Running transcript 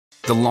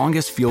The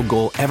longest field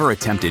goal ever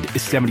attempted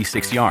is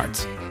 76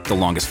 yards. The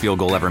longest field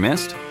goal ever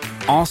missed?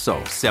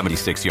 Also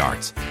 76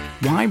 yards.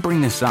 Why bring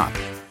this up?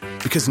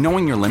 Because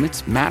knowing your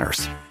limits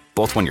matters,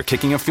 both when you're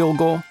kicking a field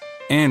goal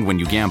and when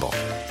you gamble.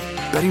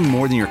 Betting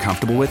more than you're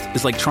comfortable with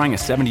is like trying a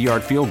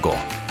 70-yard field goal.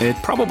 It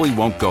probably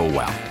won't go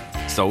well.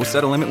 So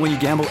set a limit when you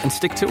gamble and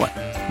stick to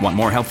it. Want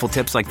more helpful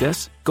tips like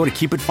this? Go to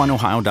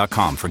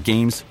keepitfunohio.com for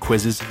games,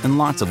 quizzes, and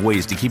lots of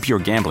ways to keep your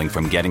gambling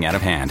from getting out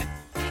of hand.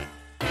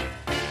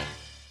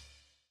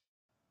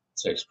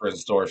 Texas Prison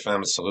Story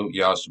family, salute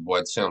y'all. It's your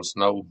boy Tim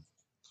Snow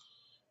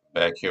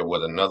back here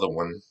with another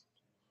one.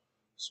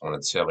 Just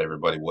want to tell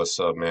everybody what's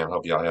up, man.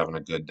 Hope y'all having a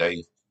good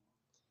day,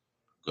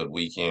 good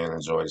weekend.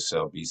 Enjoy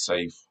yourself. Be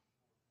safe.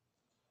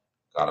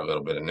 Got a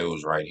little bit of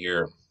news right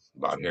here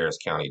about Harris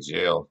County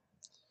Jail.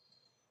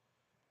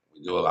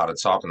 We do a lot of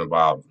talking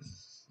about,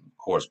 of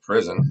course,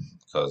 prison,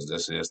 because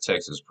this is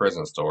Texas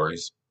Prison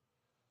Stories.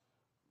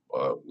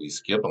 But we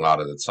skip a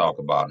lot of the talk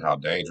about how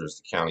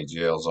dangerous the county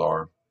jails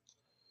are,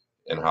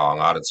 and how a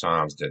lot of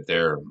times that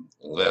they're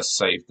less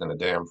safe than a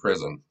damn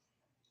prison,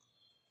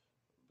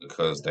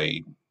 because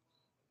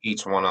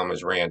each one of them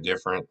is ran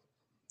different.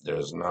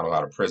 There's not a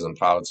lot of prison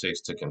politics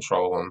to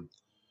control them,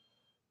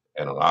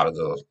 and a lot of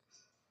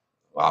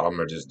them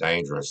are just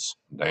dangerous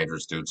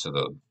due to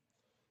the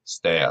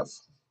staff.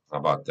 How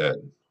about that?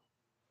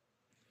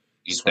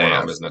 Each one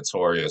of them is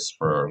notorious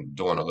for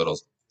doing a little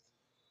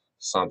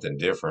something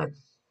different.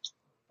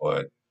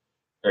 But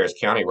Harris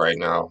County right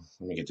now,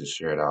 let me get this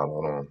shared out.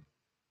 Hold on.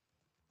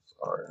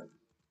 Sorry.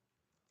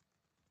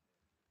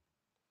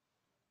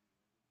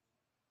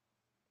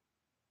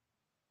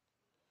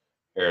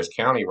 Harris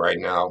County right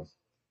now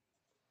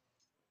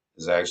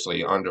is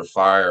actually under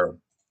fire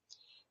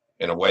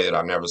in a way that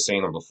I've never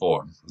seen them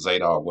before.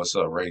 Zadog, what's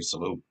up? Ray,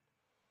 salute.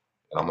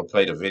 And I'm going to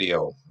play the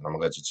video, and I'm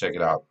going to let you check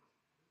it out.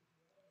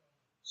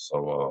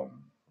 So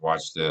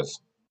watch this.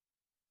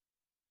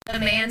 A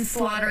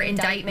manslaughter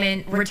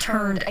indictment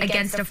returned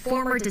against a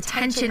former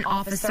detention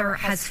officer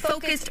has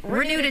focused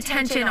renewed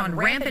attention on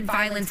rampant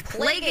violence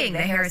plaguing the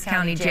Harris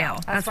County Jail.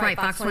 That's right.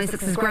 Fox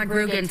 26's Greg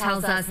Rugen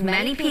tells us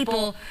many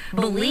people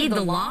believe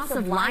the loss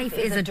of life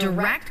is a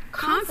direct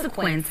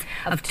consequence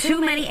of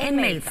too many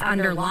inmates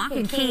under lock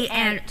and key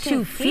and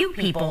too few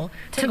people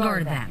to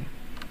guard them.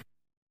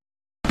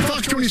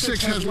 Fox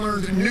 26 has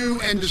learned new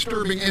and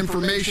disturbing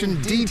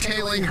information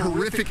detailing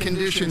horrific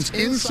conditions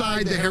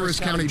inside the Harris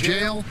County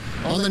Jail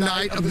on the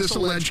night of this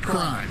alleged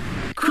crime.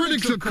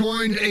 Critics have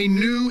coined a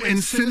new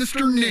and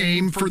sinister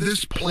name for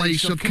this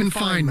place of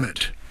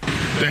confinement.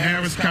 The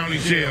Harris County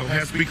Jail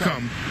has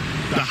become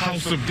the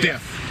house of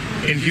death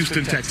in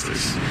Houston,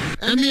 Texas.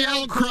 And the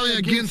outcry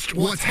against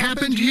what's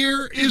happened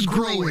here is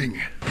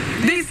growing.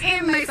 These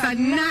inmates are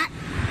not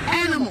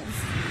animals.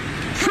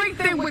 Treat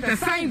them with the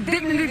same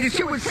dignity that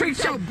you would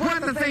treat your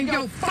brothers and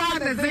your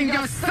fathers and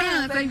your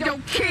sons and your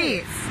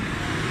kids.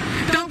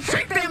 Don't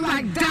treat them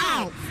like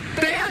dogs.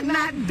 They are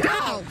not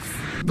dogs.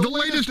 The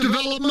latest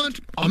development,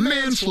 a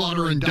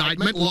manslaughter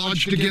indictment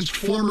lodged against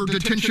former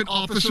detention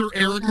officer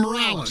Eric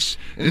Morales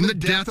in the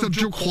death of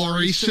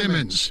Jaquari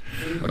Simmons.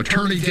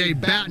 Attorney Dave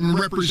Batten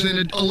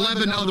represented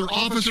 11 other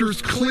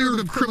officers cleared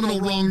of criminal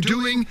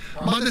wrongdoing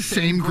by the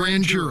same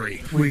grand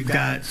jury. We've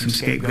got some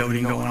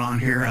scapegoating going on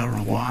here. I don't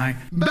know why.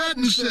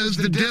 Batten says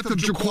the death of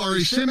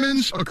Jaquari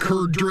Simmons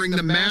occurred during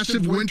the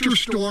massive winter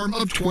storm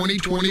of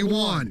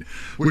 2021,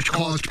 which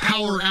caused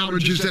power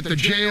outages at the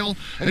jail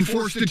and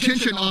forced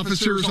detention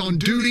officers on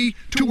duty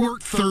to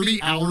work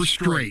 30 hours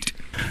straight.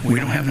 We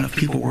don't have enough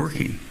people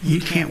working.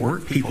 You can't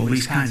work people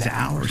these kinds of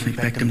hours and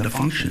expect them to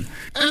function.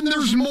 And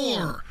there's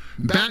more.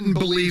 Batten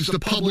believes the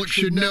public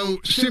should know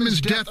Simmons'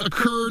 death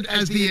occurred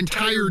as the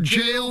entire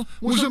jail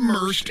was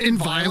immersed in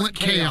violent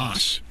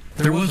chaos.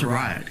 There was a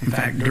riot. In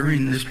fact,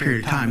 during this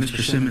period of time,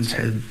 Mr. Simmons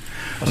had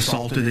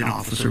assaulted an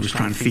officer who was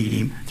trying to feed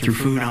him, threw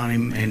food on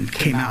him, and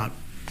came out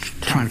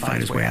trying to fight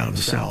his way out of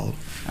the cell.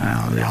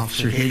 The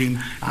officer hit him,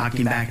 knocked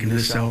him back into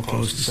the cell,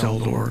 closed the cell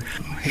door.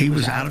 He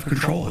was out of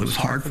control. It was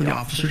hard for the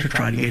officer to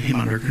try to get him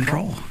under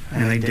control.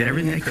 And they did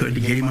everything they could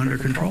to get him under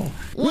control.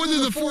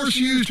 Whether the force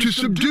used to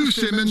subdue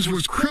Simmons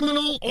was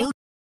criminal or...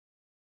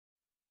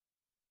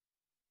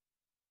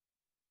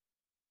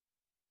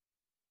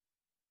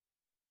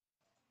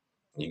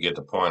 You get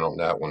the point on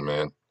that one,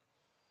 man.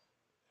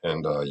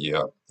 And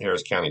yeah,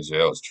 Harris County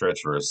Jail is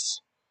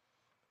treacherous.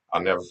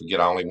 I'll never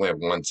forget, I only went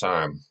one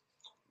time,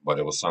 but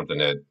it was something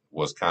that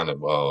was kind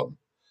of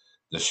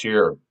the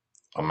sheer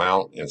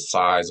amount and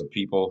size of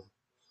people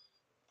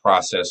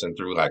processing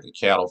through like a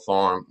cattle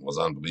farm was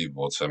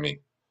unbelievable to me.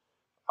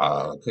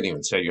 I couldn't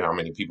even tell you how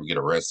many people get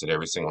arrested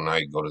every single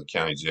night, go to the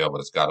county jail,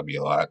 but it's got to be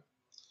a lot.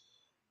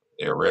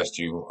 They arrest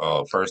you.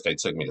 First, they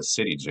took me to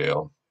city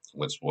jail,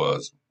 which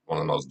was one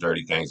of the most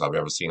dirty things I've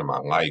ever seen in my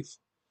life.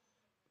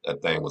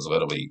 That thing was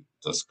literally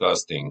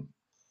disgusting.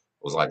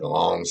 It was like a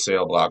long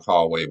cell block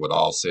hallway with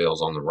all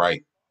cells on the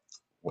right.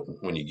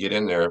 When you get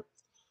in there,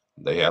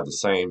 they have the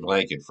same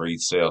blanket for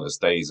each cell that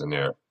stays in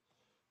there.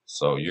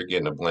 So you're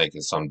getting a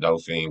blanket some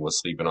Dauphine was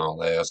sleeping on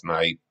last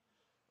night.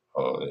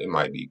 It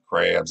might be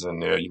crabs in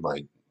there. You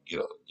might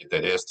get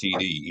that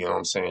STD. You know what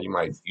I'm saying?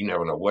 You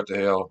never know what the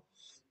hell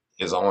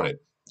is on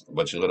it,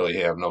 but you literally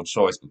have no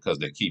choice because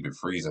they keep it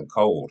freezing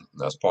cold.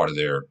 That's part of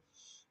their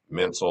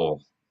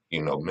mental,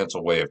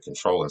 mental way of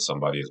controlling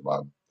somebody is by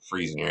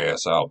freezing your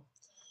ass out.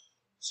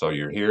 So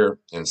you're here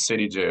in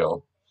city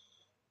jail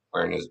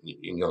wearing this,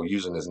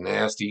 using this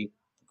nasty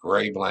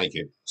gray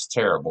blanket. It's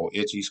terrible,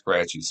 itchy,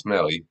 scratchy,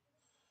 smelly.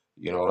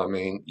 You know what I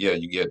mean? Yeah,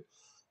 you get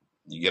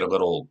a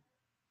little,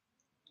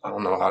 I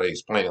don't know how to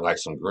explain it, like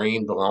some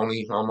green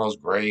bologna,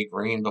 almost gray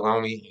green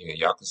bologna. Yeah,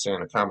 y'all can say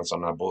in the comments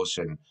I'm not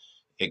bullshitting.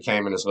 It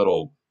came in this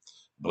little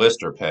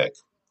blister pack.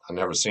 I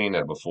never seen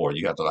that before.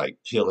 You have to like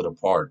peel it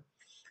apart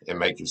and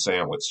make your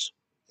sandwich.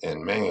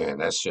 And man,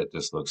 that shit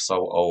just looks so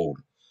old,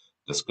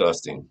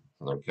 disgusting.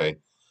 Okay.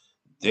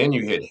 Then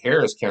you hit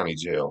Harris County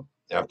Jail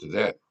after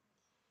that.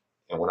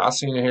 And when I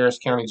seen the Harris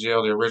County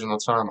Jail the original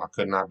time, I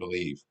could not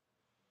believe.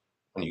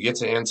 When you get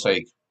to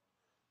intake,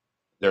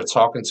 they're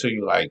talking to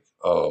you like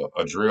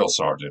a drill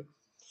sergeant,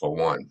 for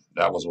one.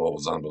 That was what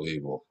was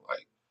unbelievable.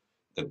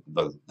 Like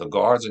the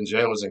guards and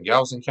jailers in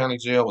Galveston County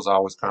Jail was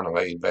always kind of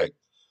laid back.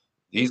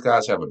 These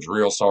guys have a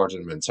drill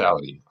sergeant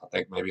mentality. I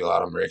think maybe a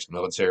lot of them are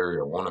ex-military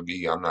or want to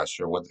be. I'm not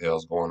sure what the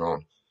hell's going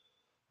on.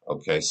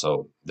 Okay,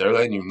 so they're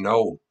letting you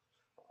know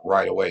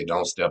right away,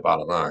 don't step out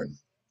of line.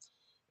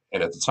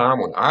 And at the time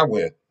when I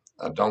went,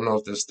 I don't know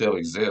if this still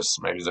exists.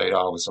 Maybe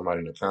Zadog or somebody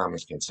in the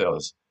comments can tell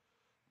us.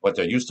 But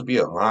there used to be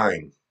a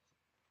line,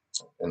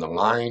 and the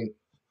line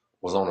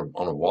was on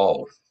a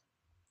wall.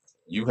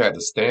 You had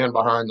to stand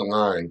behind the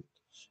line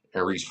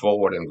and reach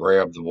forward and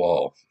grab the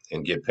wall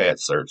and get pat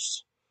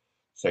searched.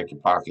 Check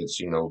your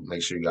pockets,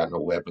 make sure you got no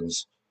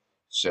weapons,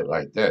 shit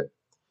like that.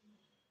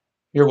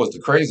 Here was the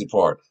crazy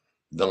part.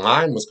 The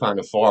line was kind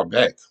of far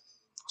back.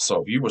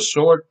 So if you were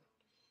short,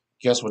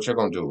 guess what you're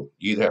going to do?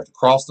 You either have to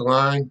cross the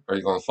line or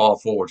you're going to fall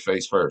forward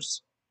face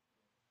first.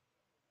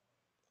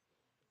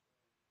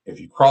 If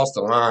you cross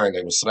the line,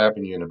 they were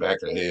slapping you in the back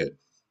of the head.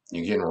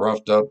 You're getting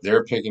roughed up.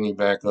 They're picking you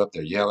back up.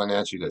 They're yelling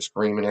at you. They're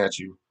screaming at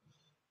you.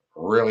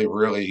 Really,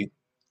 really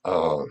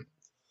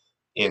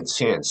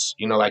intense.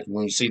 Like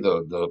when you see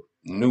the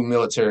new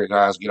military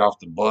guys get off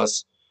the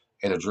bus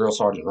and the drill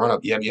sergeant run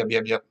up, yep.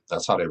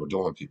 That's how they were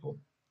doing people.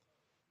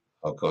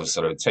 Okay,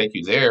 so they take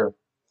you there.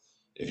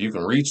 If you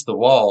can reach the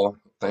wall,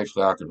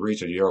 thankfully I could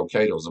reach it, you're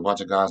okay. There was a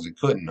bunch of guys that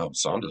couldn't know.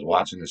 So I'm just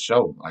watching the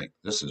show. Like,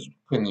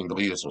 couldn't even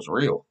believe this was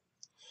real.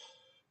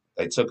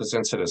 They took us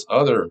into this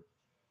other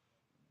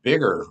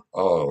bigger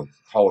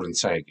holding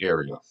tank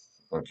area.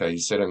 Okay, you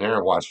sit in there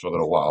and watch for a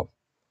little while.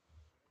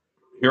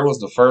 Here was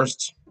the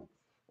first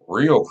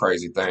real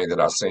crazy thing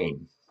that I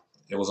seen.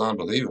 It was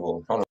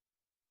unbelievable. Hold on.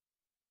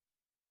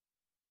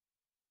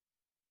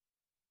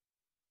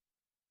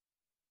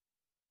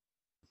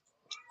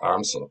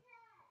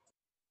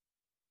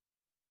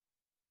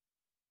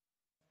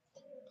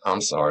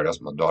 I'm sorry,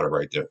 that's my daughter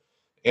right there.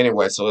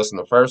 Anyway, so listen,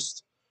 the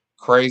first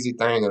crazy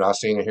thing that I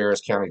seen in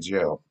Harris County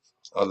Jail,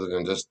 other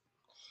than just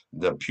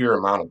the pure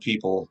amount of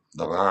people,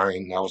 the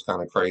line, that was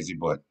kind of crazy,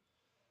 but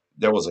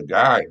there was a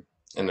guy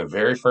in the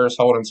very first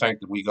holding tank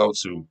that we go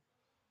to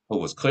who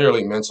was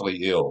clearly mentally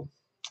ill.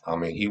 I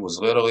mean, he was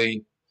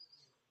literally,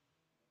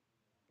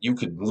 you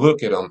could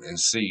look at him and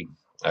see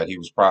that he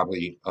was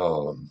probably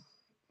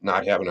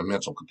not having a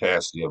mental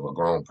capacity of a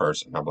grown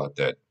person. How about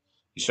that?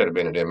 He should have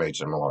been at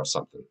MHMR or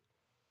something.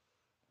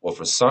 Well,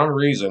 for some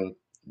reason,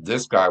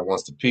 this guy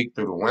wants to peek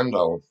through the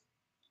window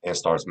and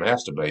starts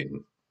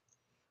masturbating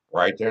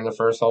right there in the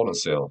first holding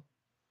cell.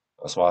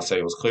 That's why I say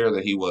it was clear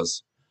that he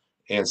was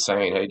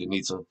insane. Hey,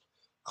 Denitza,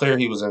 clear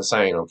he was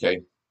insane,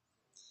 okay?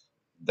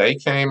 They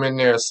came in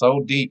there so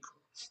deep,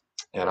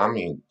 and I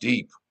mean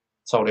deep,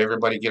 told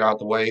everybody get out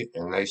the way,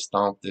 and they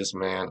stomped this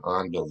man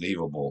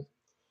unbelievable.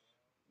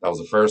 That was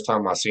the first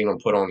time I seen them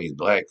put on these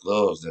black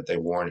gloves that they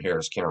wore in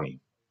Harris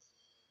County.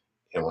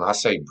 And when I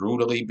say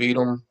brutally beat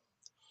them,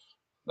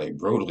 they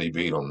brutally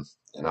beat them.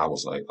 And I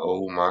was like,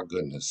 oh my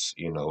goodness.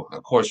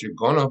 Of course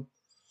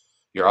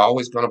you're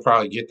always gonna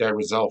probably get that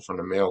result from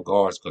the male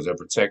guards because they're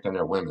protecting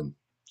their women.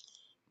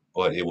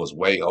 But it was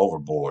way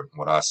overboard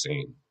what I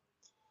seen.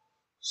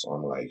 So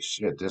I'm like,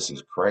 shit, this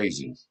is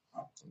crazy.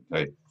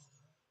 Okay.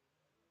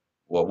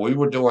 What we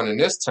were doing in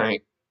this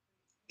tank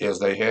is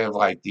they have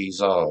like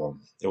these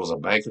it was a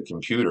bank of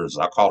computers.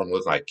 I call them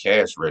look like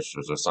cash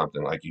registers or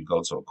something, like you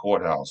go to a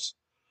courthouse.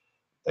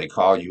 They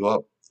call you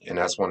up and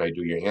that's when they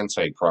do your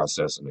intake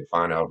process and they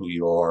find out who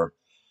you are.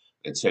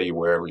 They tell you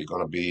wherever you're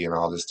gonna be and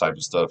all this type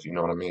of stuff, you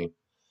know what I mean?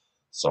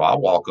 So I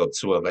walk up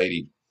to a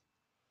lady,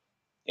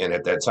 and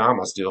at that time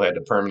I still had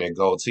the permanent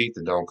gold teeth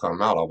that don't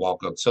come out. I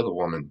walk up to the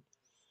woman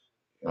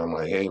and I'm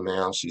like, hey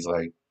ma'am, she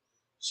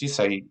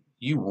say,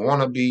 you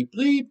wanna be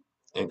bleep?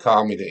 And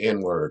call me the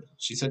N-word.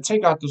 She said,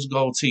 take out those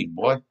gold teeth,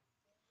 boy.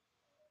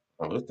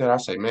 I looked at her, I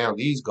said, ma'am,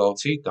 these gold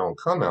teeth don't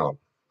come out.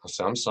 I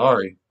said, I'm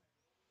sorry.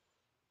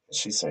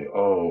 She said,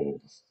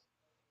 oh,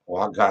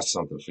 well, I got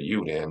something for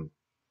you then.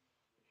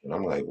 And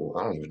I'm like, well,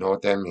 I don't even know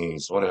what that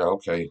means. Whatever,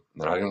 okay.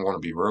 And I didn't want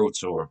to be rude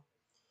to her.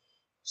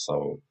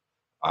 So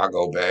I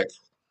go back,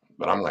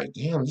 but I'm like,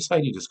 damn, this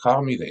lady just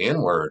called me the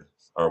N-word.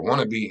 or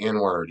want to be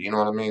N-word. You know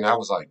what I mean? That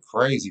was like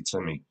crazy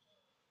to me.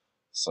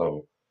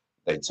 So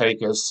they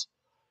take us,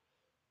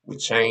 we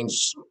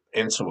change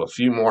into a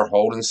few more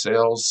holding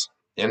cells.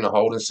 In the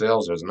holding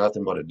cells, there's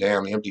nothing but a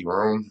damn empty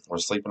room. We're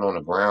sleeping on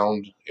the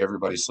ground.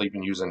 Everybody's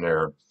sleeping using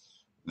their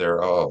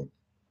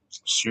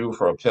shoe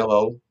for a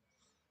pillow.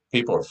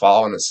 People are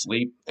falling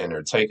asleep and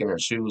they're taking their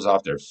shoes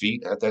off their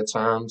feet at that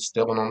time,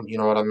 stealing them. You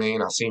know what I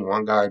mean? I seen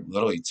one guy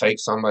literally take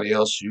somebody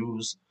else's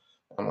shoes.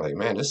 I'm like,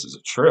 man, this is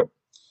a trip.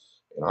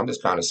 And I'm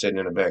just kind of sitting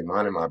in the back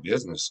minding my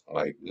business.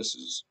 Like, this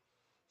is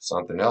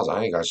something else.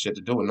 I ain't got shit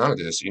to do with none of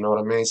this. You know what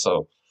I mean?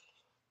 So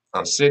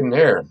I'm sitting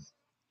there.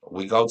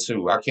 We go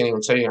to, I can't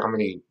even tell you how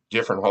many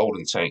different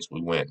holding tanks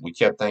we went. We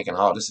kept thinking,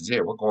 oh, this is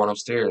it. We're going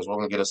upstairs. We're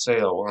going to get a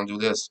sale. We're going to do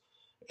this.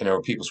 And there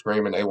were people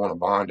screaming they want to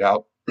bond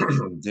out.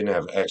 Didn't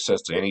have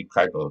access to any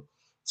type of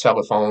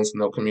telephones,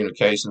 no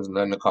communications,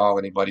 nothing to call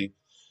anybody.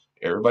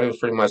 Everybody was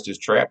pretty much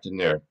just trapped in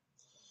there.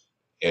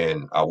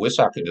 And I wish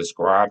I could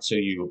describe to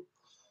you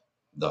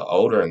the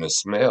odor and the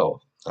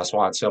smell. That's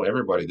why I tell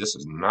everybody this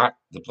is not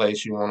the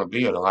place you want to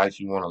be or the life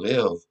you want to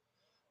live.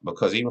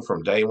 Because even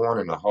from day one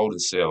in the holding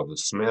cell, the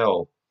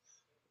smell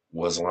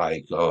was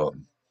like,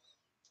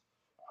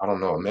 I don't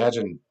know,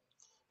 imagine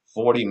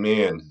 40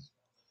 men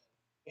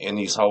in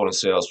these holding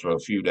cells for a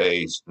few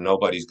days.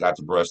 Nobody's got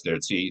to brush their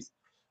teeth.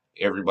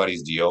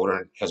 Everybody's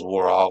deodorant has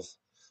wore off.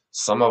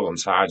 Some of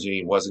them's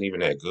hygiene wasn't even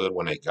that good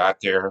when they got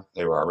there.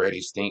 They were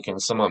already stinking.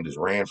 Some of them just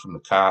ran from the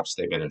cops.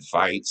 They've been in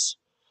fights.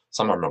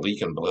 Some of them are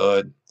leaking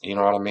blood. You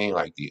know what I mean?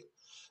 Like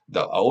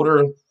the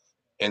odor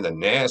and the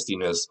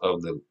nastiness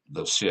of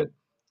the shit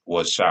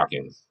was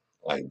shocking.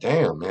 Like,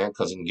 damn, man.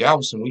 Because in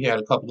Galveston, we had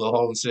a couple of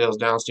holding cells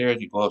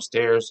downstairs. You go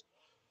upstairs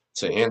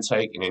to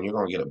intake, and then you're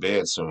going to get a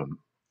bed soon.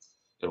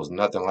 There was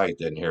nothing like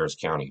that in Harris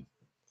County.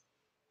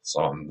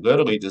 So I'm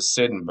literally just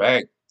sitting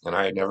back, and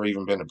I had never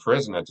even been to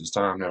prison at this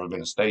time, never been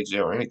to state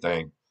jail or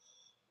anything.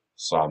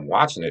 So I'm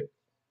watching it,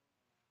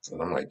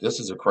 and I'm like, this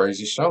is a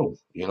crazy show.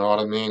 You know what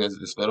I mean?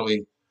 It's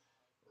literally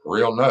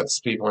real nuts.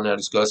 People in there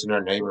discussing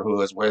their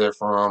neighborhoods, where they're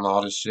from,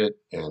 all this shit.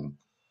 And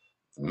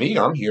me,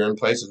 I'm hearing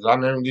places that I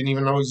never didn't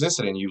even know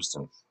existed in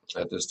Houston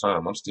at this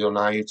time. I'm still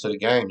naive to the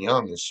game,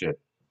 young and shit.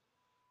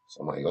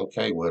 So I'm like,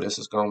 okay, well, this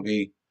is gonna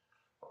be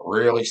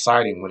real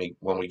exciting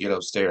when we get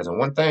upstairs. And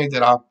one thing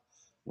that I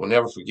will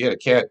never forget, a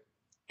cat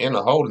in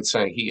the holding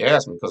tank, he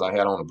asked me because I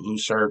had on a blue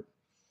shirt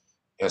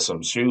and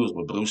some shoes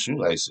with blue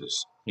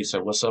shoelaces. He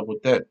said, "What's up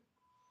with that?"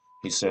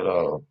 He said,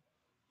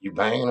 "You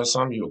banging or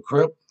something? You a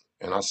crip?"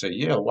 And I said,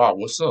 "Yeah, wow,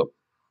 what's up?"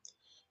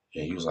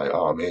 And he was like,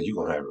 "Oh man, you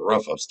gonna have it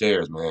rough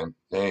upstairs, man.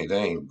 They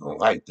ain't gonna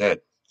like that."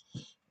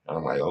 And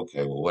I'm like,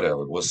 "Okay, well,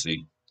 whatever. We'll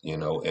see." You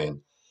know,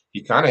 and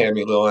he kind of had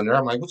me a little under.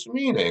 I'm like, "What you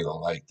mean they ain't gonna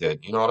like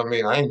that?" You know what I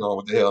mean? I ain't know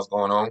what the hell's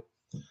going on.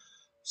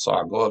 So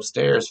I go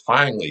upstairs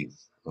finally.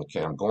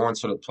 Okay, I'm going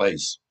to the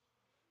place,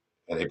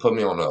 and they put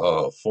me on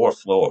the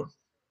fourth floor.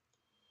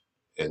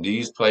 And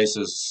these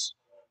places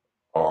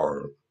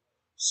are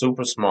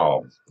super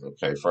small.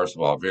 Okay, first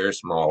of all, very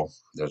small.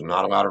 There's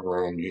not a lot of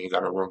room. You ain't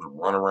got no room to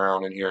run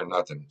around in here,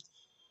 nothing.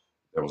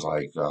 There was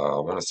like, I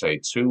want to say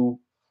two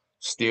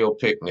steel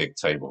picnic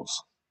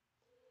tables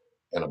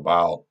and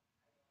about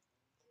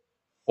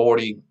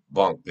 40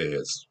 bunk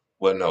beds.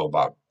 Well, no,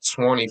 about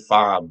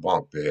 25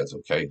 bunk beds.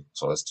 Okay,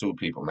 so that's two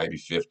people, maybe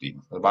 50.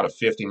 About a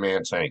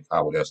 50-man tank,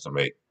 I would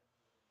estimate.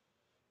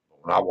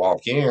 When I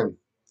walk in,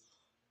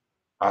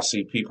 I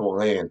see people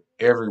laying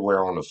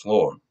everywhere on the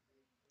floor.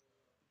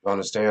 You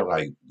understand?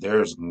 Like,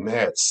 there's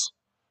mats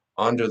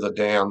under the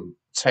damn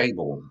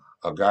table.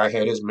 A guy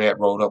had his mat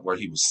rolled up where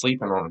he was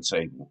sleeping on the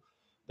table.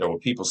 There were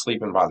people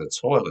sleeping by the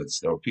toilets.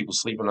 There were people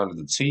sleeping under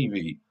the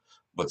TV,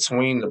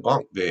 between the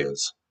bunk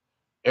beds,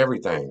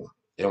 everything.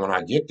 And when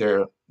I get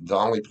there, the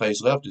only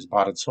place left is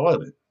by the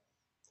toilet.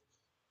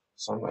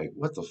 So I'm like,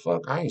 what the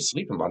fuck? I ain't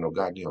sleeping by no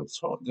goddamn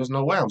toilet. There's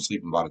no way I'm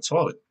sleeping by the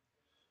toilet.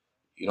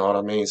 You know what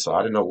I mean? So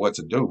I didn't know what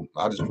to do.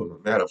 I just put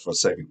my mat up for a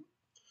second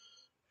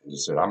and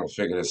just said, I'm gonna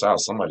figure this out.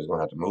 Somebody's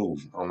gonna have to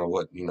move. I don't know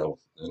what,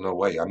 there's no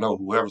way. I know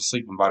whoever's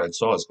sleeping by that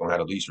toilet's gonna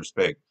have the least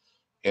respect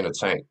in a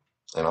tank.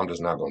 And I'm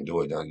just not gonna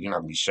do it. You're not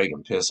gonna be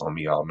shaking piss on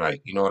me all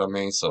night. You know what I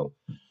mean? So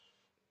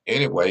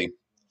anyway,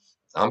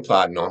 I'm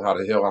plotting on how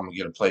the hell I'm gonna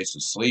get a place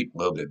to sleep a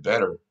little bit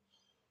better.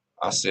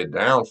 I sit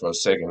down for a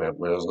second at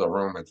where there's a little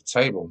room at the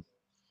table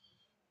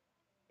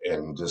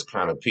and just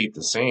kind of peep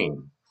the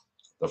scene.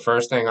 The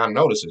first thing I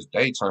notice is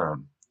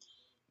daytime.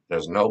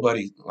 There's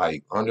nobody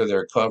like under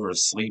their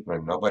covers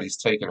sleeping. Nobody's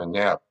taking a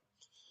nap.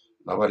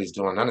 Nobody's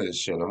doing none of this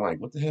shit. I'm like,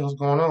 what the hell's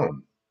going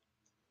on?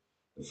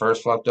 The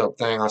first fucked up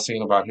thing I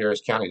seen about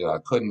Harris County that I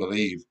couldn't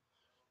believe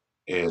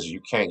is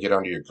you can't get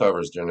under your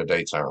covers during the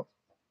daytime.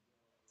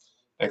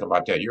 Think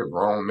about that. You're a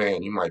grown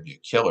man. You might be a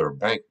killer,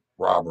 bank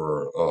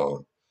robber,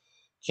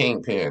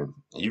 kingpin.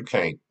 You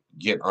can't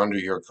get under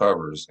your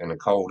covers in a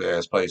cold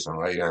ass place and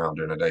lay down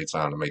during the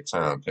daytime to make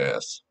time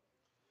pass.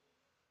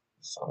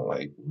 So I'm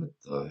like, what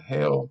the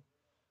hell?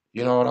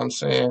 You know what I'm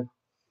saying?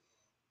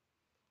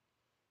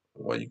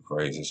 Well, you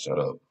crazy. Shut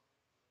up.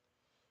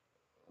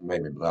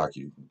 Made me block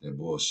you with that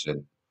bullshit.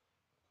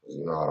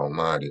 You know, I don't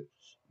mind it.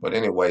 But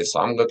anyway,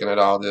 so I'm looking at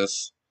all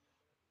this,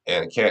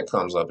 and a cat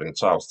comes up and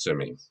talks to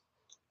me,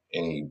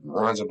 and he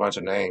runs a bunch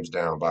of names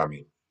down by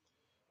me,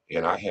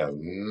 and I have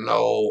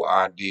no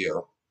idea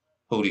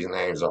who these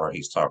names are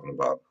he's talking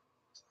about.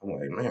 I'm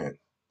like, man,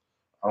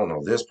 I don't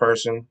know this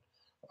person.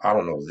 I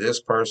don't know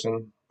this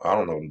person. I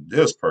don't know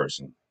this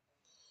person.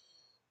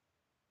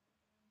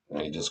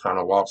 And he just kind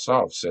of walks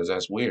off, says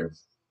that's weird.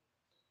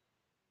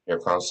 Here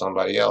comes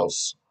somebody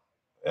else,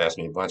 asks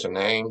me a bunch of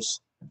names.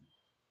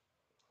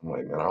 I'm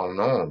like, man, I don't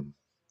know him.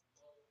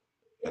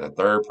 And a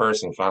third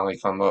person finally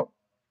come up.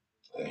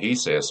 And he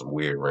said some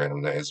weird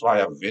random names. That's why I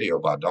have a video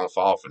about don't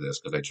fall for this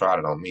because they tried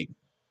it on me.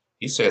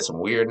 He said some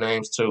weird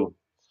names too,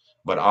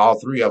 but all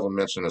three of them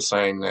mentioned the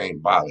same name,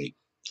 Bali,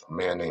 a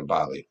man named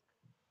Bali.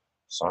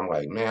 So I'm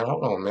like, man,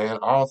 hold on, man.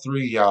 All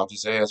three of y'all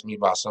just asked me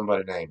about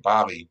somebody named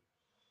Bobby.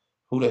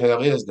 Who the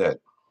hell is that?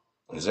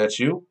 Is that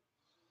you?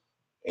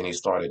 And he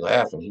started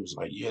laughing. He was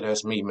like, yeah,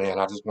 that's me, man.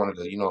 I just wanted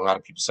to, a lot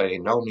of people say they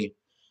know me.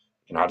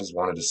 And I just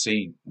wanted to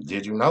see,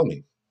 did you know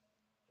me?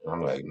 And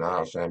I'm like,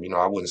 nah, fam,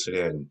 I wouldn't sit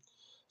there and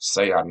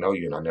say I know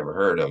you and I never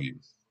heard of you.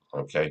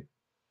 Okay.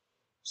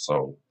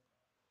 So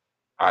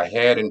I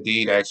had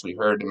indeed actually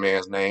heard the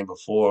man's name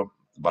before,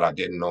 but I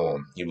didn't know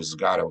him. He was a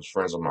guy that was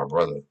friends with my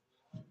brother.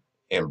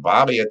 And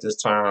Bobby at this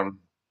time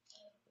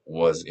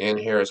was in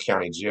Harris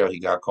County Jail. He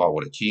got caught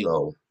with a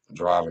kilo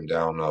driving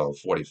down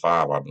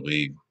 45, I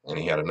believe. And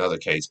he had another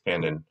case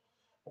pending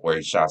where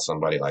he shot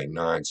somebody like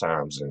 9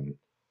 times in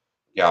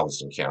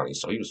Galveston County.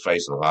 So he was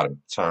facing a lot of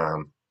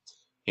time.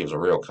 He was a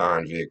real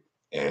convict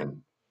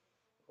and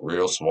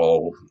real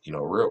swole,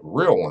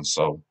 real one.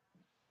 So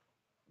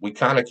we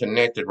kind of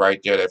connected right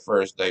there that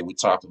first day. We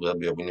talked a little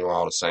bit. We knew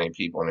all the same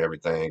people and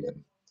everything.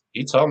 And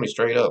he told me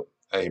straight up,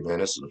 hey, man,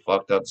 this is a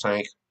fucked up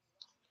tank.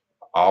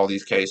 All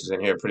these cases in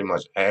here pretty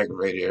much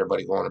aggravated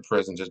everybody going to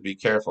prison. Just be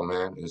careful,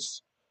 man.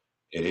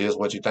 It is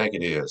what you think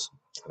it is.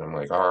 And I'm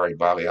like, all right,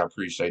 Bobby, I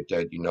appreciate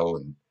that,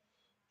 and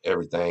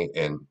everything.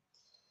 And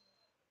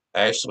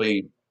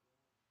actually,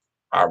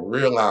 I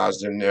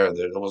realized in there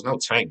that there was no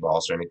tank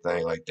boss or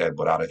anything like that.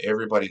 But out of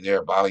everybody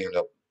there, Bobby ended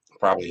up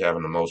probably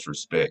having the most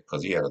respect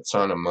because he had a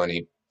ton of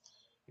money.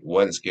 He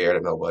wasn't scared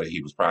of nobody.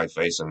 He was probably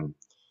facing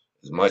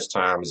as much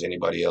time as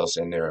anybody else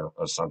in there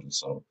or something.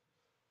 So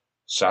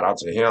shout out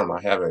to him.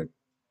 I haven't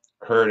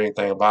heard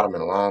anything about him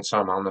in a long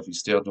time. I don't know if he's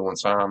still doing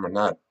time or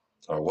not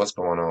or what's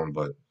going on,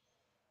 but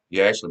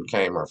he actually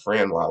became my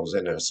friend while I was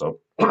in there. So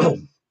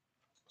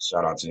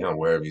shout out to him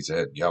wherever he's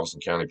at. Galveston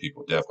County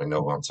people definitely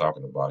know who I'm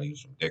talking about. He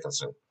was from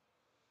Dickinson.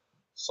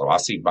 So I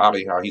see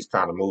Bobby, how he's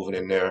kind of moving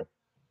in there,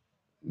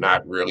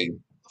 not really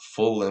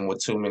fooling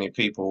with too many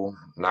people,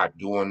 not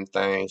doing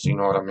things, you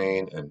know what I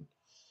mean? And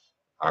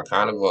I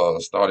kind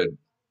of started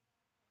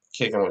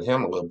kicking with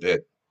him a little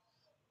bit.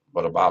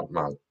 But about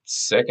my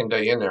second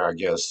day in there, I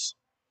guess,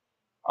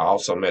 I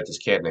also met this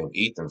cat named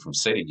Ethan from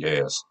City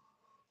Gas.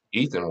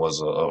 Ethan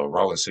was a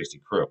Rolling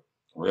 60 Crip,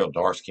 real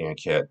dark-skinned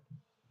cat.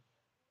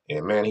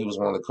 And man, he was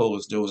one of the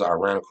coolest dudes I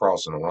ran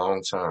across in a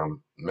long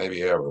time,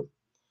 maybe ever.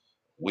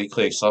 We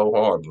clicked so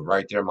hard, but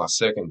right there, my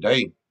second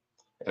day,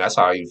 and that's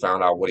how he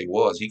found out what he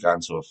was. He got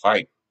into a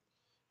fight.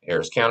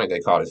 Harris County, they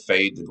called it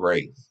Fade to Gray.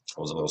 It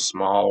was a little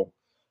small,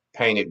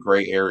 painted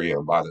gray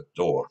area by the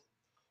door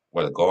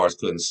where the guards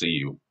couldn't see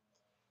you.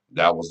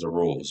 That was the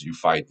rules. You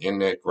fight in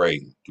that gray.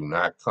 Do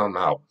not come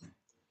out.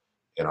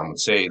 And I'm going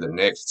to tell you the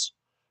next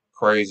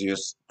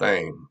craziest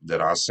thing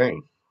that I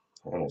seen.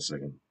 Hold on a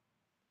second.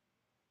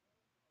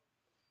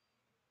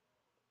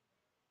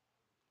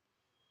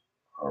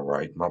 All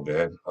right, my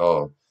bad.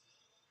 The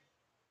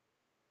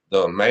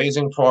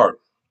amazing part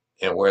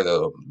and where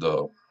the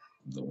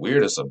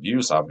weirdest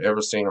abuse I've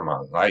ever seen in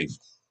my life,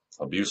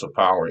 abuse of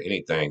power,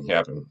 anything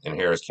happened in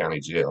Harris County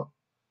Jail,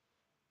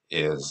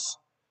 is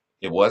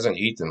it wasn't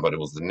Ethan, but it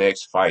was the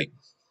next fight.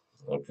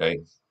 Okay.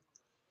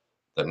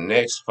 The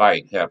next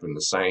fight happened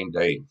the same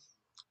day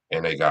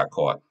and they got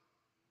caught.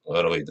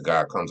 Literally, the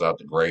guy comes out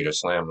the grader,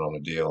 slamming on the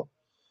deal.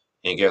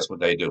 And guess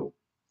what they do?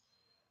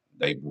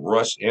 They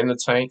rush in the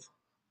tank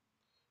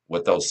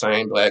with those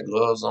same black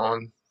gloves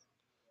on,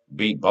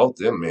 beat both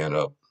them men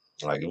up.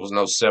 Like, it was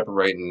no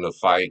separating the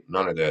fight,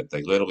 none of that.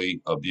 They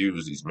literally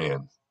abused these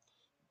men,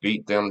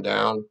 beat them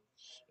down,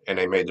 and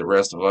they made the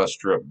rest of us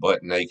strip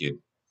butt naked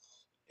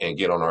and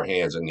get on our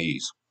hands and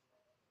knees.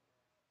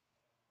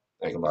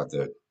 Think about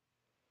that.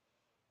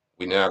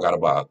 We now got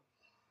about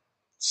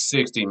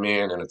 60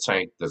 men in a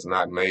tank that's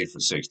not made for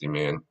 60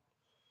 men.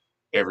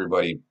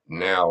 Everybody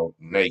now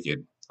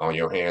naked on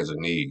your hands and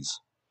knees.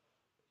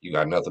 You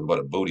got nothing but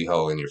a booty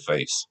hole in your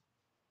face.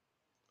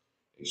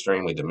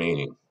 Extremely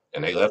demeaning.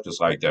 And they left us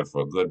like that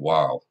for a good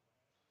while.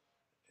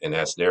 And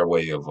that's their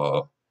way of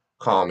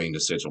calming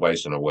the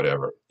situation or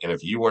whatever. And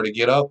if you were to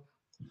get up,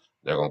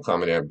 they're going to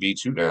come in there and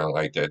beat you down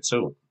like that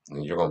too.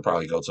 And you're going to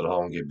probably go to the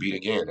hole and get beat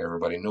again.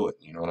 Everybody knew it.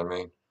 You know what I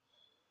mean?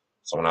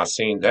 So when I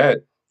seen that,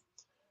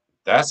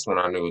 that's when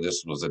I knew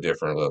this was a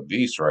different little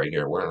beast right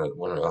here. We're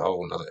in a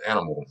whole other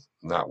animal,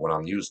 not what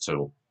I'm used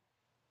to.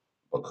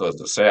 Because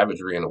the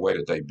savagery and the way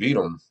that they beat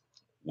them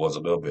was a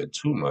little bit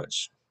too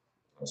much.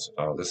 I said,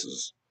 oh, this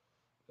is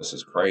This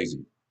is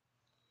crazy.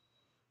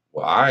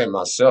 Well, I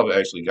myself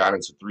actually got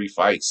into 3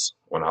 fights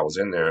when I was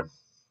in there,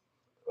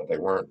 but they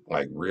weren't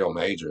like real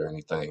major or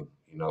anything,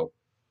 you know.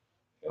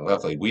 And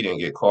luckily, we didn't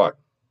get caught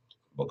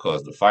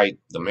because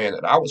the man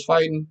that I was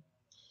fighting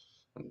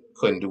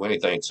couldn't do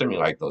anything to me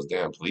like those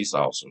damn police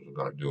officers were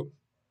gonna do.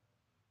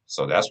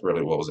 So that's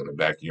really what was in the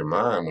back of your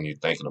mind when you're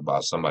thinking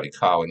about somebody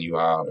calling you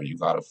out or you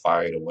got to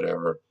fight or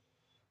whatever.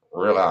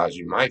 Realize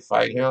you might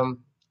fight him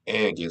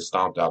and get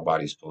stomped out by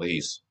these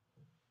police,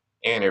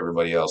 and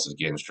everybody else is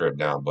getting stripped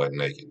down butt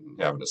naked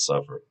and having to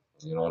suffer.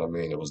 You know what I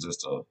mean? It was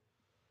just a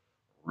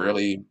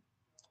really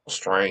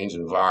strange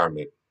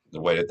environment,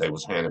 the way that they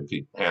was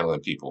handling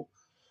people.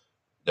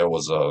 There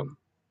was a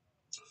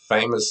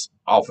famous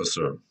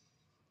officer,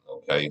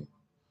 okay,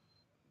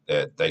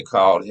 that they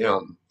called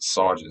him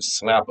Sergeant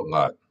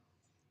Slap-a-Lot.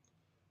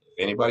 If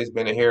anybody's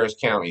been in Harris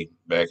County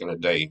back in the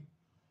day,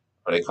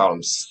 or they call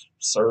him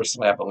Sir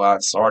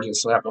Slap-a-Lot, Sergeant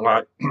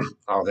Slap-a-Lot,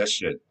 all that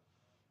shit,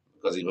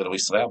 because he literally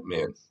slapped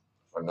men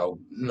for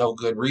no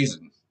good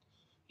reason.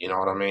 You know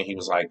what I mean? He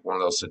was like one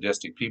of those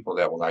sadistic people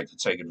that would like to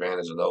take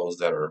advantage of those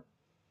that are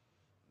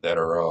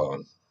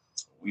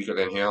weaker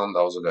than him,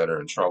 those that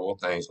are in trouble,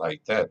 things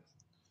like that.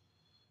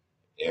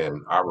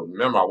 And I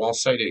remember, I won't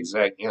say the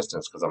exact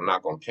instance because I'm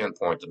not going to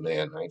pinpoint the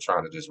man. I ain't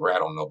trying to just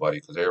rat on nobody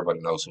because everybody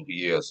knows who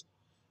he is.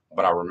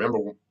 But I remember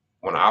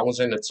when I was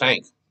in the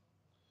tank,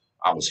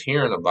 I was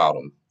hearing about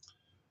him,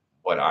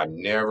 but I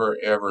never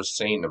ever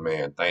seen the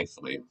man,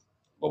 thankfully.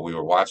 But we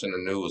were watching the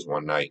news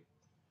one night,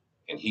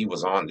 and he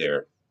was on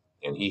there,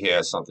 and he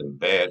had something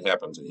bad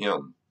happen to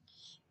him,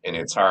 and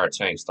the entire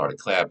tank started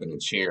clapping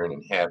and cheering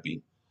and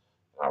happy.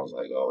 I was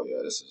like, oh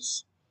yeah, this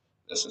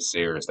is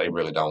serious. They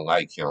really don't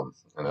like him.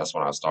 And that's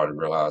when I started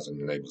realizing,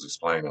 and they was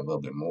explaining a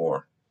little bit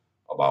more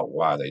about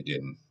why they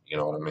didn't, you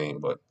know what I mean?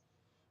 But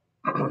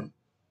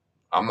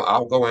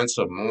I'll go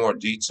into more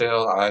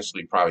detail. I'll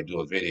actually probably do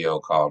a video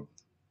called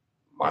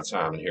My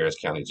Time in Harris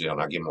County Jail,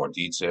 and I get more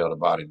detailed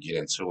about it, get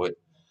into it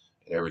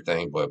and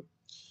everything. But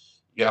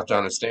you have to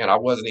understand, I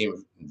wasn't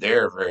even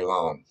there very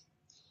long.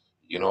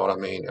 You know what I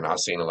mean? And I've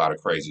seen a lot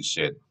of crazy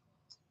shit.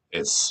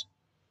 I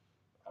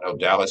know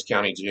Dallas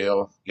County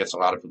Jail gets a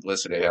lot of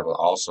publicity. They have an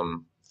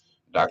awesome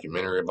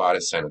documentary about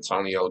it. San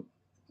Antonio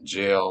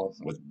Jail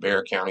with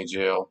Bexar County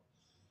Jail.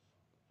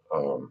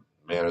 Man,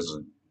 there's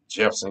a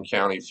Jefferson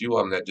County, a few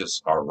of them that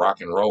just are rock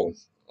and roll.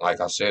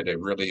 Like I said, they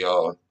really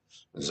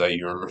Zay,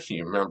 you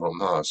remember him,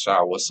 huh?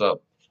 Shaw, what's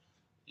up?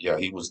 Yeah,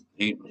 he was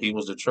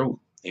the truth.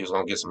 He was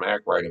gonna get some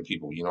act right in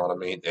people, you know what I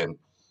mean? And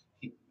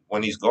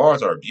when these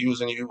guards are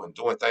abusing you and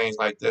doing things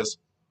like this,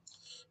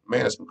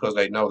 man, it's because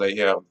they know they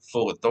have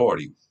full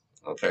authority.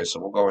 Okay, so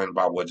we'll go in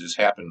about what just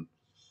happened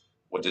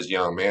with this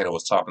young man that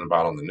was talking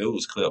about on the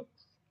news clip.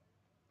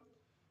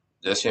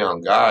 This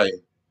young guy,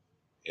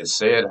 it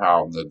said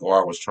how the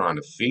guard was trying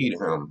to feed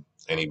him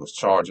and he was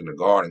charging the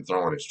guard and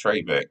throwing his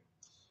tray back.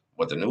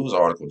 But the news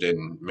article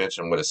didn't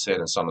mention what it said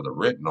in some of the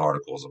written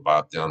articles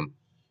about them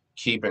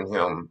keeping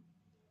him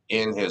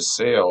in his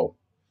cell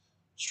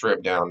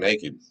stripped down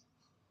naked,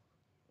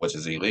 which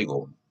is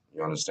illegal.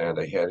 You understand?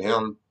 They had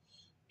him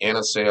in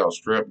a cell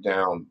stripped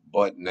down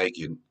butt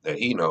naked that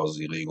he knows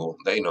is illegal.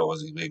 They know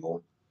is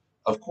illegal.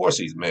 Of course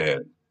he's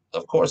mad.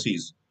 Of course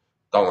he's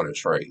throwing a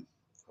tray.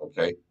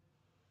 Okay?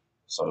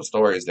 So the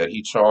story is that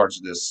he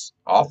charged this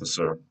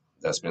officer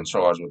that's been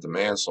charged with the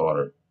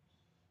manslaughter.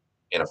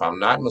 And if I'm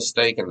not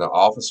mistaken, the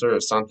officer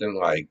is something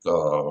like,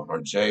 or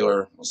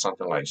jailer was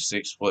something like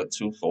 6 foot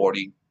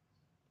 240.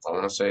 I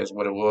want to say is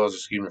what it was.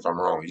 Excuse me if I'm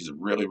wrong. He's a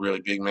really,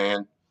 really big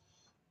man.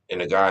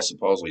 And the guy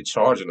supposedly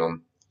charging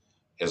him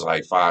is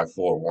like 5'4",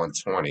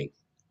 120.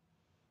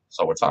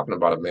 So we're talking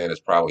about a man that's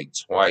probably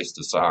twice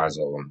the size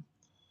of him.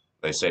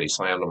 They said he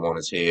slammed him on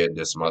his head,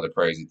 did some other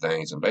crazy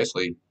things. And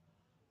basically,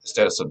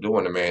 instead of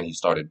subduing the man, he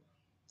started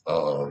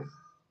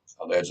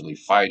allegedly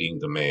fighting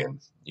the man,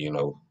 you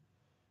know,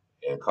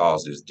 and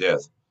caused his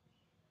death.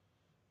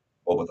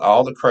 But with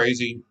all the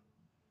crazy,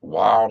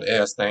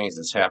 wild-ass things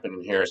that's happened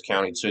in Harris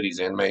County to these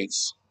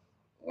inmates,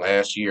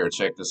 last year,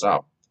 check this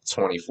out,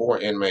 24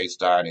 inmates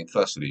died in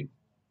custody.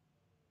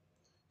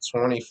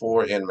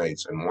 24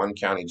 inmates in one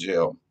county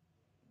jail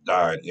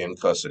died in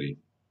custody.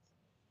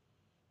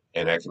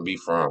 And that can be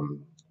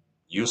from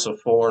use of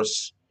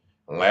force,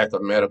 lack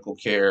of medical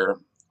care,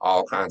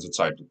 all kinds of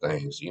type of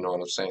things. You know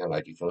what I'm saying?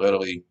 Like, you can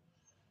literally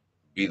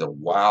be the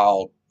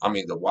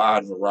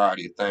wide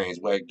variety of things.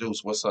 Wag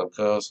Deuce, what's up,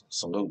 cuz?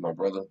 Salute, my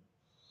brother.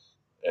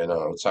 And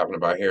we're talking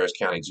about Harris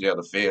County Jail.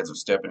 The feds are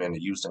stepping into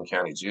Houston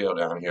County Jail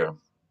down here,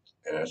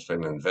 and they're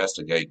trying to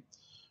investigate.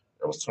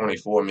 There was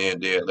 24 men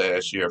dead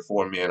last year.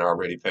 4 men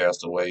already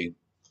passed away.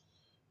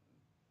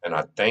 And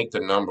I think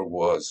the number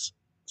was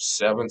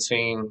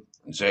 17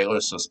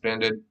 jailers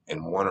suspended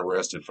and 1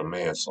 arrested for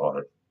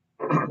manslaughter.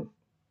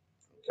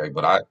 Okay,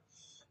 but I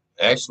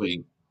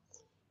actually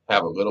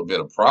have a little bit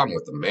of problem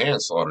with the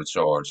manslaughter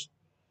charge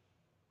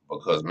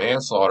because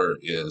manslaughter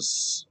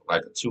is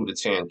like a 2 to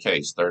 10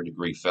 case,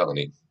 3rd-degree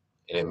felony,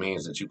 and it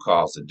means that you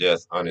caused the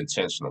death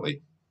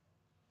unintentionally.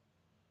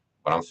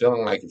 But I'm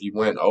feeling like if you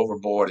went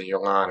overboard in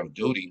your line of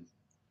duty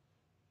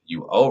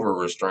you over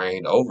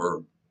restrained,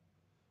 over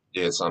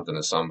did something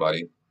to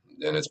somebody,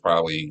 then it's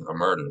probably a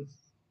murder.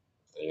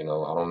 You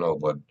know, I don't know,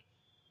 but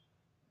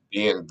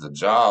being the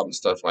job and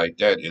stuff like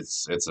that,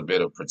 it's a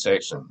bit of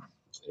protection.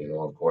 You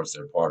know, of course,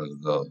 they're part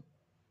of the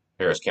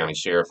Harris County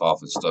Sheriff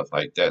Office, stuff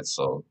like that.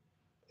 So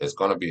it's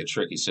going to be a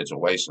tricky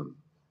situation.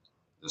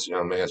 This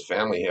young man's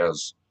family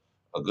has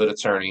a good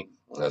attorney.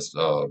 That's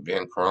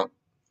Ben Crump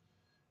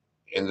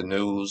in the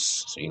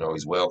news. You know,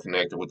 he's well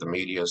connected with the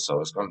media, so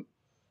there's going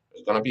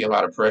to be a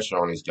lot of pressure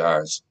on these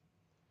guys.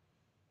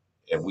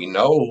 And we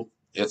know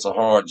it's a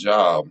hard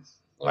job.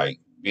 Like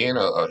being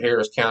a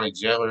Harris County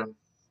jailer,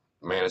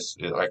 man,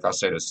 like I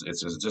said, it's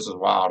just as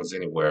wild as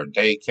anywhere.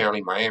 Dade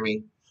County,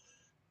 Miami,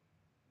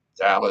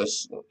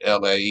 Dallas,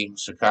 LA,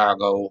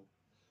 Chicago,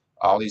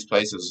 all these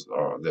places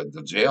are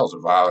the jails are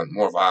violent,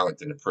 more violent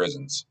than the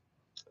prisons.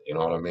 You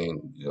know what I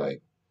mean?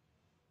 Like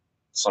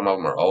some of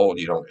them are old.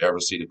 You don't ever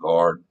see the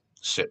guard,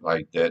 shit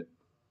like that.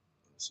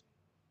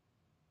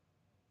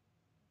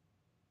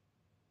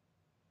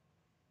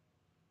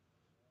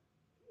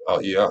 Oh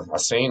yeah, I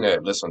seen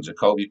that. Listen,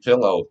 Jacoby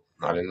Pillow.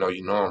 I didn't know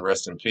you know him.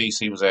 Rest in peace.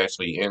 He was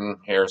actually in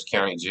Harris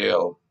County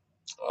Jail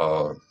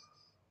uh,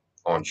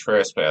 on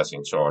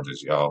trespassing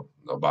charges, y'all.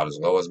 About as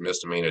low as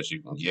misdemeanors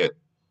you can get.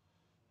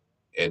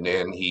 And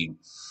then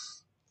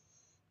it's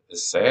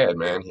sad,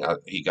 man.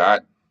 He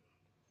got,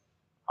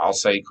 I'll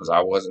say, because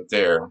I wasn't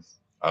there,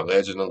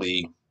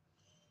 allegedly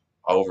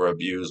over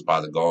abused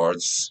by the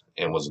guards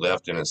and was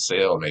left in a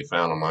cell, and they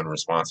found him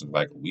unresponsive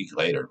like a week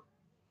later.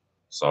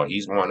 So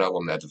he's one of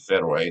them that the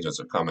federal agents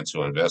are coming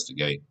to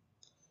investigate.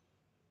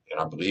 And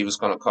I believe it's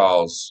going to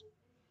cause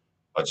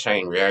a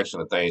chain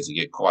reaction of things to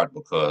get caught,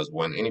 because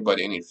when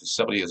any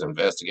facility is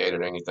investigated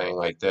or anything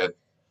like that,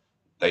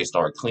 they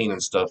start cleaning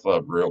stuff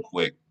up real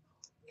quick,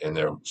 and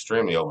they're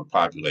extremely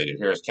overpopulated.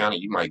 Harris County,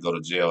 you might go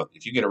to jail.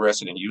 If you get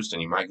arrested in Houston,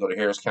 you might go to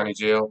Harris County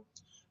Jail,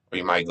 or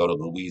you might go to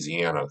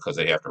Louisiana because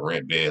they have to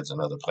rent beds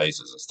in other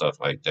places and stuff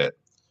like that.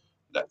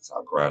 That's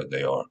how crowded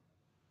they are.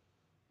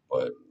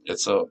 But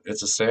it's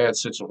a sad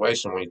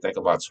situation when you think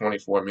about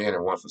 24 men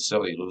in one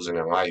facility losing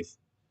their life.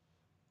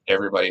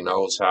 Everybody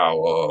knows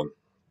how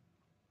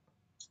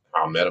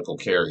medical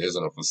care is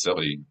in a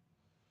facility.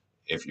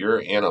 If you're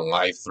in a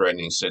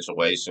life-threatening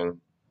situation,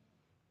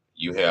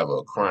 you have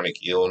a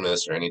chronic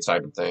illness or any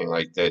type of thing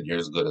like that, you're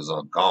as good as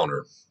a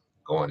goner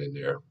going in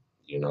there.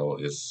 You know,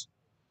 it's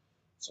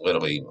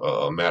literally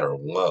a matter of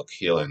luck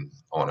healing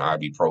on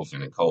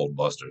ibuprofen and cold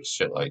busters,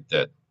 shit like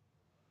that.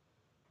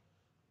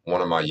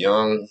 One of my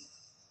young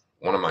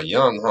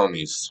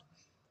homies,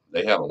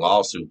 they have a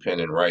lawsuit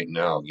pending right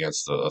now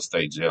against a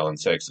state jail in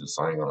Texas.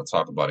 I ain't gonna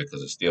talk about it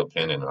because it's still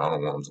pending, and I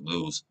don't want them to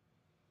lose.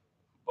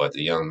 But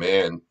the young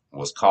man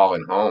was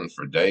calling home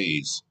for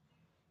days,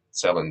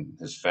 telling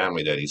his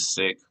family that he's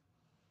sick,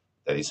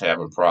 that he's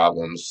having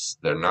problems.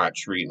 They're not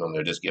treating him;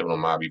 they're just giving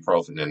him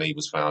ibuprofen. And he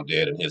was found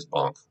dead in his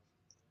bunk.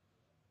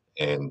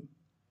 And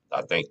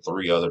I think 2 or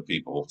 3 other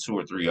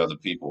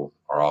people,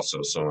 are also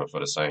suing for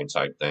the same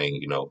type thing.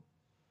 You know,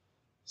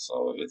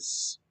 so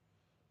it's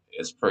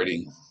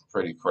pretty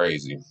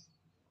crazy.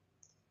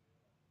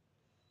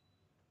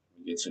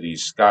 Get to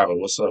these Skylar.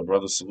 What's up,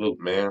 brother? Salute,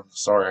 man.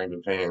 Sorry I ain't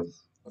been paying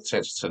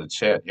attention to the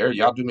chat. Here,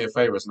 y'all do me a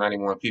favor. It's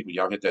 91 people.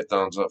 Y'all hit that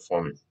thumbs up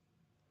for me.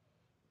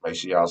 Make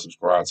sure y'all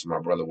subscribe to my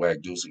brother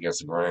Wag Deuce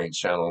Against the Grain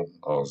channel.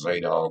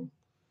 Zaydog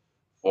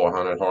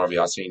 400. Harvey,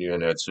 I seen you in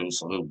there too.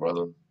 Salute,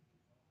 brother.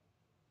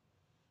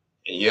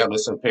 And yeah,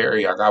 listen,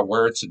 Perry, I got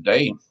word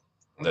today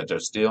that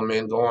there's still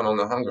men going on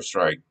the hunger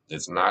strike.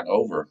 It's not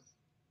over.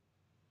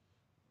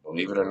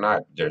 Believe it or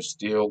not, they're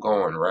still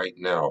going right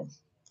now.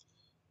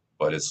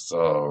 But it's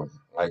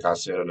like I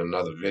said in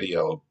another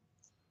video,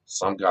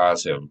 some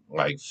guys have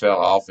like fell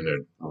off and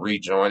are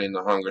rejoining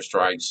the hunger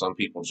strike. Some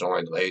people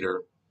joined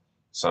later.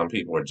 Some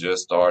people are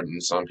just starting.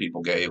 Some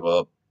people gave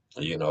up.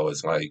 You know,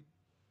 it's like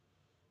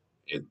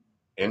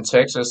in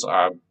Texas.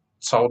 I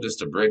told this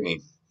to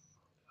Brittany,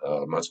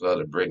 much love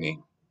to Brittany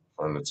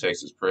from the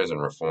Texas prison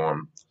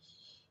reform.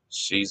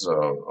 She's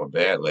a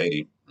bad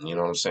lady. You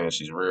know what I'm saying?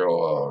 She's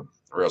real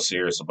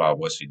serious about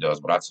what she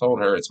does. But I told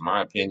her it's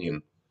my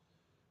opinion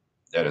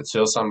that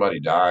until somebody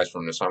dies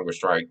from this hunger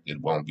strike,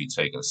 it won't be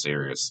taken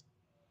serious.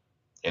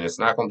 And it's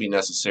not going to be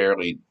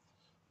necessarily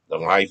the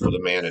life of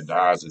the man that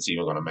dies that's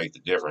even going to make the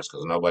difference,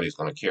 because nobody's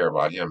going to care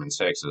about him in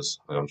Texas.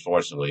 And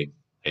unfortunately,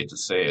 hate to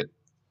say it,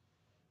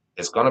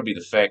 it's going to be the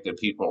fact that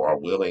people are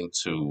willing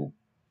to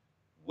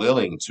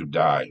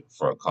die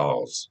for a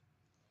cause.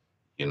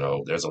 You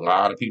know, there's a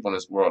lot of people in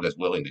this world that's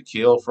willing to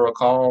kill for a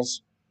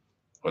cause,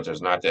 but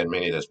there's not that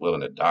many that's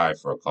willing to die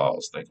for a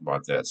cause. Think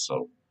about that.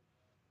 So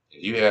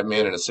if you have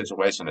men in a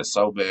situation that's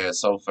so bad,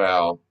 so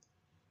foul,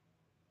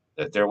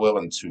 that they're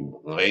willing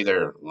to lay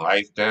their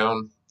life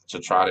down to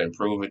try to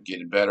improve it,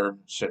 get it better,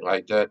 shit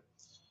like that,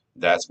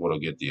 that's what'll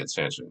get the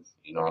attention.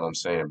 You know what I'm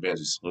saying?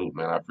 Benji, salute,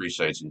 man. I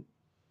appreciate you.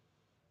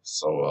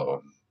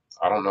 So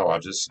I don't know.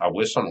 I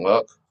wish them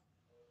luck.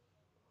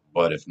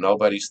 But if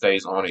nobody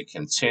stays on it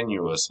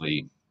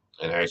continuously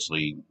and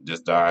actually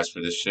just dies for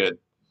this shit,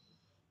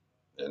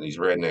 And these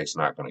rednecks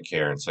not going to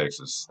care in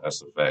Texas.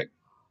 That's a fact.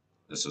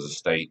 This is a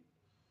state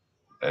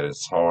that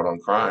is hard on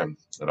crime.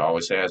 It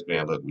always has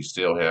been. Look, we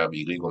still have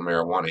illegal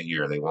marijuana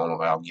here. They won't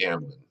allow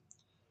gambling.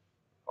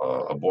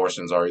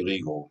 Abortions are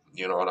illegal.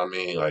 You know what I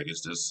mean? Like,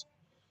 it's just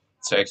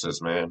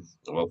Texas, man.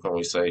 What can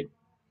we say?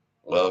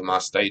 Love my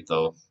state,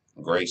 though.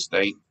 Great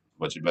state.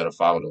 But you better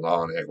follow the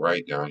law and act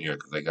right down here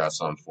because they got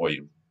something for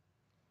you.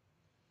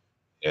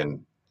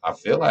 And I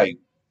feel like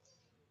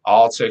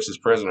all Texas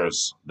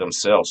prisoners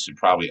themselves should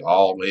probably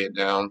all lay it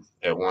down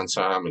at one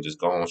time and just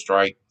go on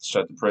strike,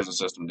 shut the prison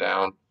system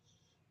down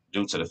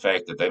due to the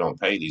fact that they don't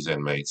pay these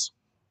inmates.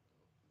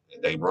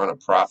 They run a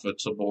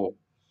profitable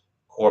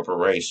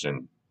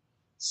corporation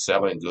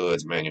selling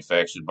goods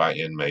manufactured by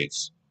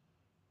inmates,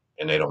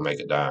 and they don't make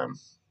a dime,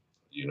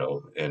 you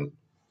know. And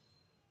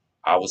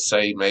I would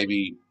say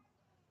maybe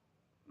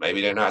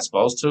they're not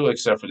supposed to,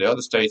 except for the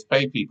other states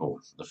pay people.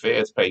 The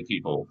feds pay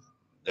people.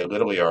 They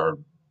literally are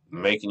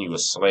making you a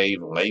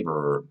slave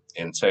laborer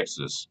in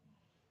Texas.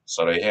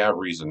 So they have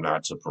reason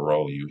not to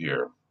parole you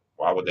here.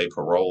 Why would they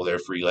parole their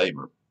free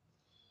labor?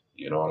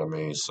 You know what I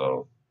mean?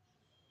 So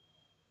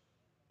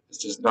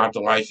it's just not the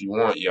life you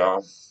want,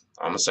 y'all.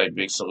 I'm going to say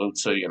big salute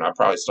to you. And I'll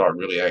probably start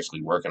really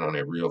actually working on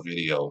a real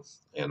video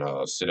and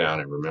sit down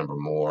and remember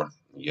more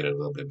and get it a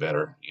little bit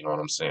better. You know what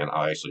I'm saying?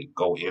 I'll actually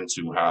go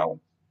into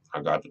how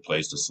I got the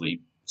place to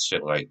sleep,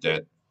 shit like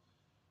that.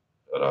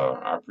 But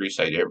I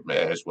appreciate it,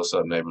 man. What's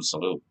up, neighbor?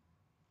 Salute.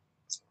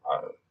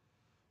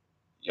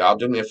 Y'all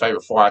do me a favor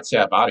before I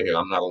tap out of here.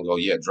 I'm not going to go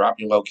yet. Drop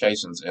your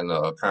locations in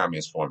the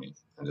comments for me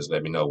and just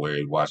let me know where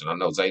you're watching. I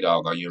know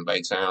Zaydog, are you in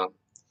Baytown?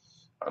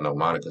 I know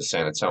Monica,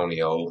 San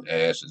Antonio.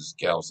 Ash is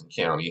Galveston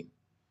County.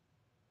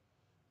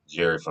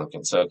 Jerry from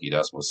Kentucky.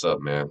 That's what's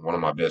up, man. One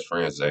of my best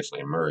friends is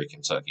actually in Murray,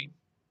 Kentucky.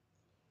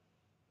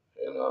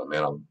 And,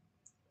 man, I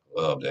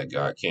love that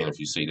guy. Ken, if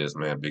you see this,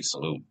 man, big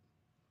salute.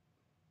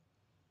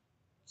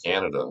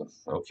 Canada.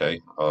 Okay.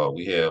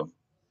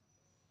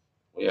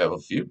 We have a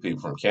few people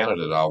from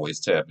Canada that always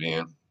tap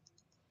in.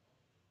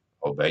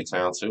 Oh,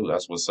 Baytown, too.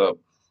 That's what's up.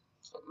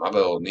 My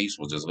little niece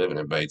was just living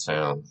in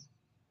Baytown.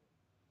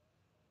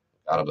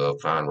 Out of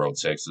Conroe,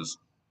 Texas.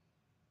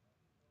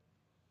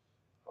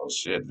 Oh,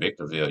 shit.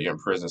 Victorville. You're in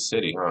Prison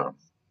City, huh?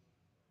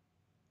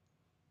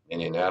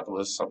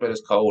 Indianapolis. I bet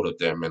it's cold up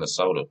there in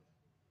Minnesota.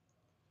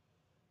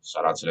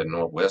 Shout out to that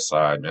Northwest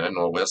side, man. That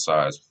Northwest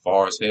side is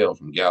far as hell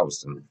from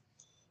Galveston.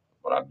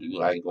 But I do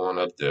like going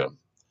up there.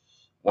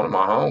 One of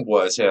my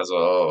homeboys has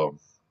a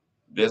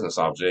business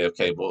off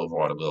JFK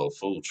Boulevard, a little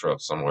food truck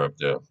somewhere up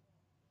there.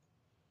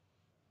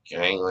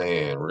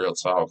 Gangland, Real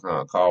Talk,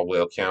 huh?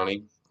 Caldwell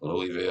County,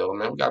 Louisville.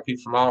 Man, we got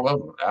people from all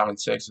over. Allen,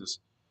 Texas.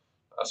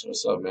 That's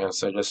what's up, man.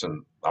 Say,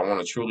 listen, I want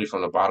to truly,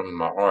 from the bottom of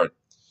my heart,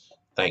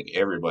 thank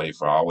everybody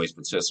for always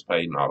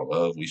participating, all the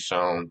love we've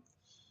shown.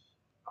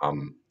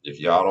 If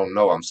y'all don't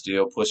know, I'm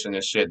still pushing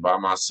this shit by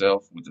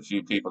myself with the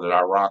few people that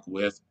I rock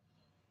with.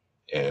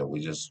 And we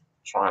just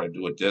trying to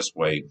do it this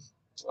way.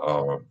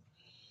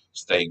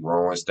 Stay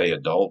growing, stay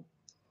adult,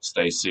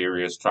 stay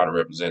serious, try to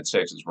represent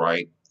Texas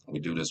right. We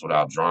do this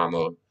without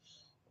drama.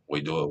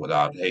 We do it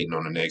without hating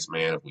on the next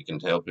man if we can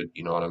help it,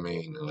 you know what I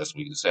mean? Unless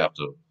we just have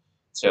to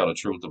tell the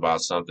truth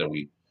about something.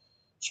 We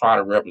try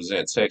to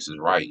represent Texas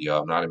right,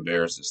 y'all. Not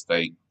embarrass the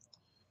state.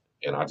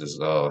 And I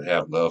just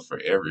have love for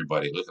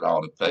everybody. Look at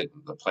all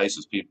the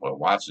places people are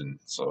watching.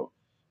 So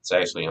it's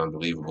actually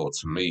unbelievable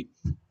to me.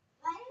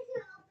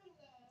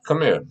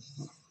 Come here.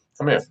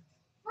 Come here.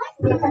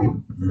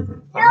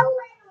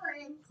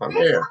 Come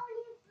here.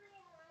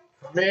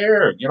 Come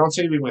here. Get on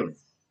TV with me.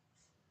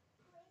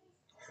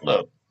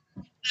 Look.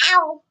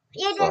 Ow.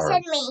 You just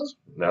hit me.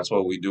 That's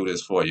what we do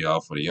this for, y'all.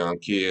 For the young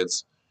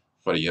kids.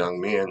 For the young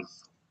men.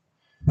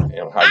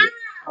 And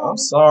I'm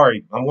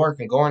sorry. I'm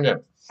working. Go in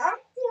there.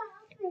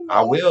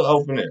 I will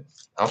open it.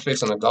 I'm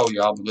fixing to go,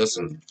 y'all. But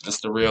listen, this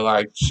is the real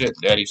life shit,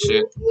 daddy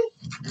shit.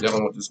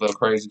 Dealing with this little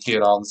crazy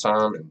kid all the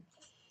time and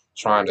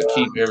trying to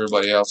keep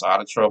everybody else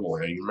out of trouble.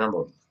 And you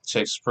remember,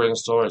 Texas prison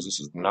stories, this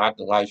is not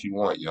the life you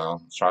want,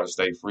 y'all. Try to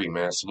stay free,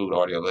 man. Salute,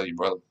 Audio. Love you,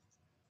 brother.